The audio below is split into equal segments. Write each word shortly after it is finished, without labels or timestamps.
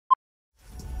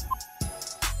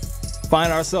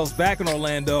find ourselves back in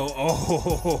Orlando.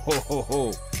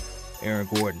 Oh, Aaron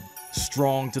Gordon,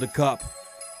 strong to the cup.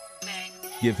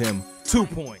 Give him 2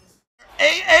 points.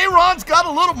 Aaron's got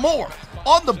a little more.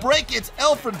 On the break, it's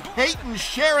Elfrid Payton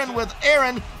sharing with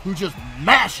Aaron, who just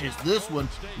mashes this one.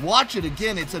 Watch it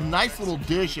again. It's a nice little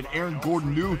dish, and Aaron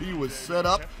Gordon knew he was set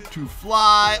up to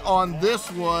fly on this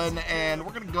one, and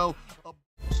we're going to go.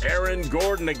 Aaron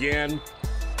Gordon again.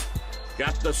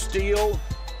 Got the steal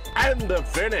and the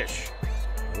finish.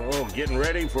 Oh, getting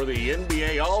ready for the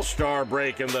NBA All-Star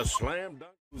break and the slam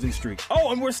dunk. Losing streak.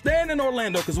 Oh, and we're staying in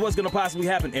Orlando because what's going to possibly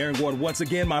happen? Aaron Gordon, once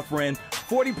again, my friend,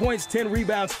 40 points, 10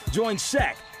 rebounds, joins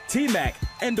Shaq, T-Mac,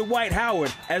 and Dwight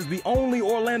Howard as the only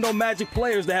Orlando Magic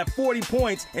players to have 40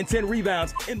 points and 10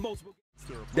 rebounds in multiple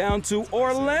games. Down to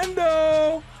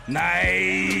Orlando.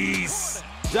 Nice.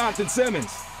 Jonathan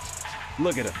Simmons.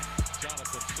 Look at him.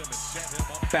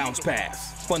 Bounce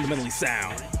pass. Fundamentally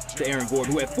sound to Aaron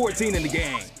Gordon, who had 14 in the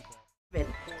game.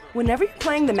 Whenever you're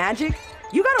playing the Magic,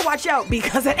 you gotta watch out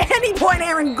because at any point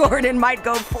Aaron Gordon might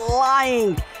go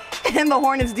flying. And the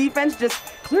Hornets defense just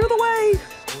cleared the way.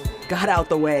 Got out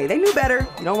the way. They knew better.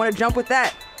 You don't want to jump with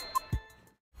that.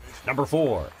 Number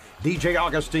 4, DJ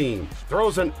Augustin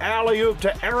throws an alley-oop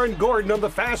to Aaron Gordon on the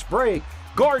fast break.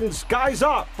 Gordon skies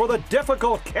up for the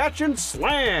difficult catch and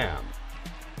slam.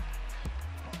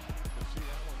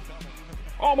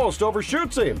 Almost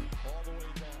overshoots him.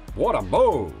 What a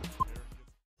move.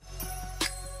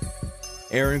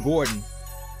 Aaron Gordon,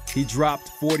 he dropped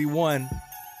 41.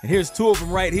 And here's 2 of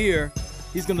them right here.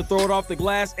 He's going to throw it off the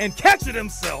glass and catch it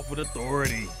himself with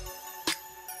authority.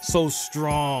 So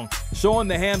strong. Showing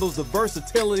the handles, the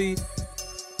versatility.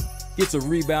 Gets a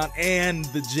rebound and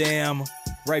the jam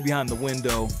right behind the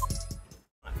window.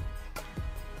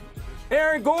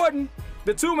 Aaron Gordon,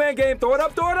 the 2-man game. Throw it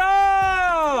up, throw it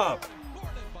up!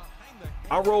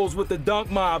 I rolls with the dunk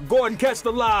mob. Gordon catch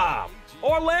the lob.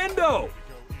 Orlando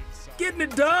getting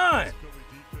it done.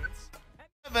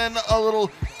 And a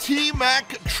little T-Mac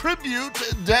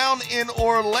tribute down in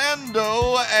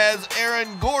Orlando as Aaron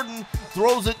Gordon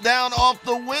throws it down off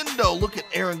the window. Look at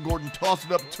Aaron Gordon toss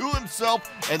it up to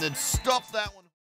himself and then stuff that one.